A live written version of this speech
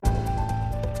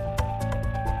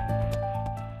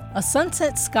A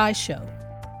sunset sky show.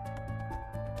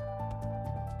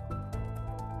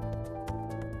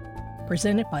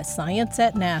 Presented by Science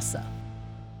at NASA.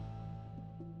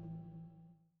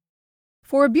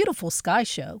 For a beautiful sky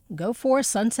show, go for a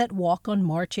sunset walk on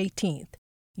March 18th.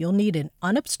 You'll need an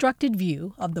unobstructed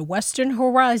view of the western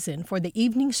horizon for the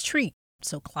evening's treat,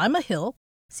 so climb a hill,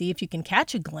 see if you can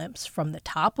catch a glimpse from the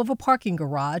top of a parking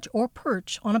garage or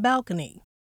perch on a balcony.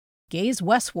 Gaze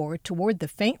westward toward the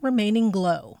faint remaining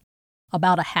glow.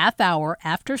 About a half hour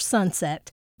after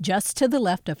sunset, just to the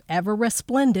left of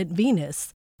ever-resplendent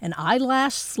Venus, an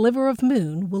eyelash sliver of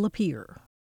moon will appear.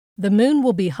 The moon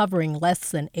will be hovering less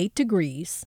than 8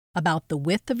 degrees, about the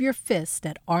width of your fist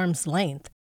at arm's length,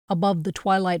 above the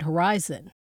twilight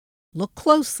horizon. Look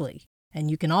closely, and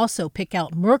you can also pick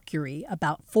out Mercury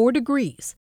about 4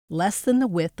 degrees, less than the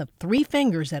width of 3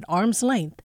 fingers at arm's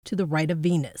length to the right of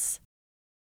Venus.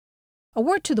 A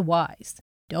word to the wise.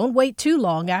 Don't wait too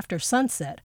long after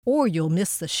sunset, or you'll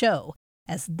miss the show,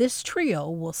 as this trio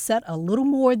will set a little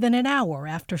more than an hour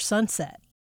after sunset.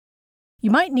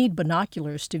 You might need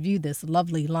binoculars to view this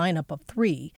lovely lineup of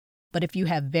 3, but if you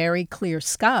have very clear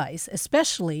skies,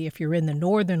 especially if you're in the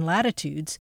northern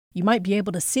latitudes, you might be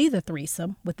able to see the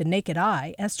threesome with the naked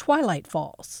eye as twilight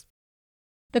falls.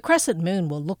 The crescent moon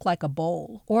will look like a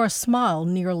bowl or a smile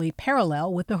nearly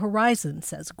parallel with the horizon,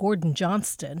 says Gordon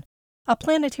Johnston, a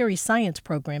planetary science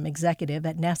program executive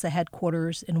at NASA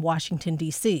headquarters in Washington,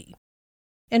 D.C.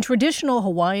 In traditional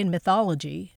Hawaiian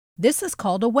mythology, this is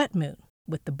called a wet moon,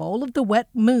 with the bowl of the wet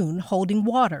moon holding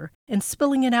water and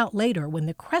spilling it out later when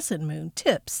the crescent moon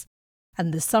tips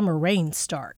and the summer rains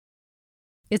start.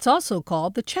 It's also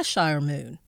called the Cheshire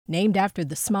moon, named after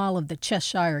the smile of the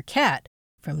Cheshire cat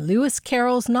from Lewis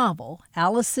Carroll's novel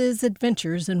Alice's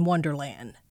Adventures in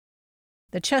Wonderland.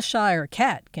 The Cheshire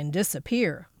cat can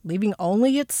disappear, leaving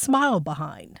only its smile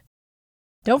behind.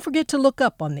 Don't forget to look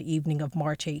up on the evening of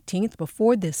March 18th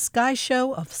before this sky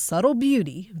show of subtle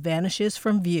beauty vanishes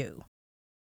from view.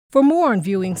 For more on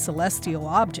viewing celestial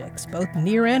objects, both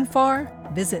near and far,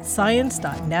 visit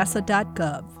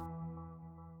science.nasa.gov.